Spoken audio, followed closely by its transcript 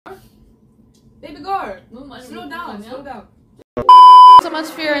Baby girl, slow down, slow down. So much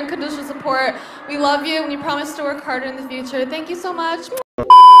for your unconditional support. We love you and you promise to work harder in the future. Thank you so much.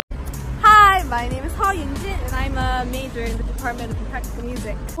 Hi, my name is Yunjin and I'm a major in the Department of Practical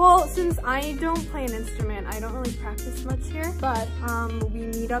Music. Well, since I don't play an instrument, I don't really practice much here, but we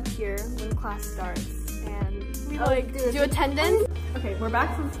meet up here when class starts and we do attendance. Okay, we're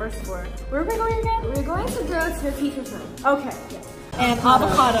back to the first floor. Where are we going again? We're going to go to the teacher's room. Okay, yes. And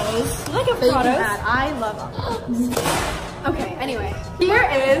avocados. You like avocados? I love avocados. Okay, anyway. Here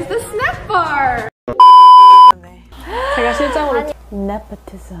is the snack bar! 제가 실장으로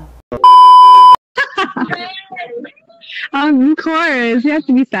nepotism. Of course, you have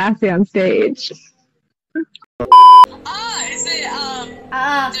to be sassy on stage. Is it,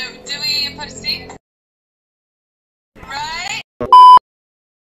 do we put a seat? Right?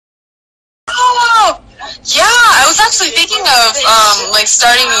 Oh! Yeah, I was actually thinking of, like,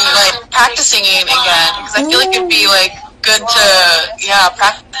 starting, like, practicing it again, because I feel like it'd be, like, good to, yeah,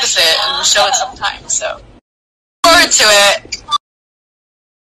 practice it and show it sometime, so. Look forward to it.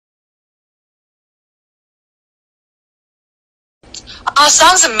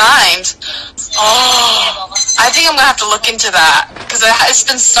 Songs in mind. Oh, I think I'm gonna have to look into that, because it's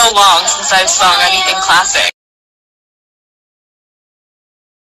been so long since I've sung anything classic.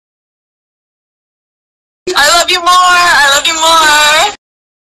 I love you more! I love you more!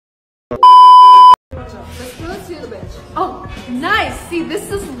 Let's go to the bench. Oh, nice! See,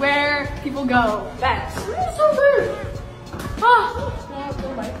 this is where people go. Bench. So good!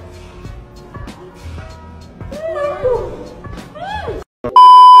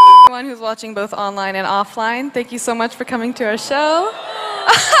 Everyone who's watching both online and offline, thank you so much for coming to our show.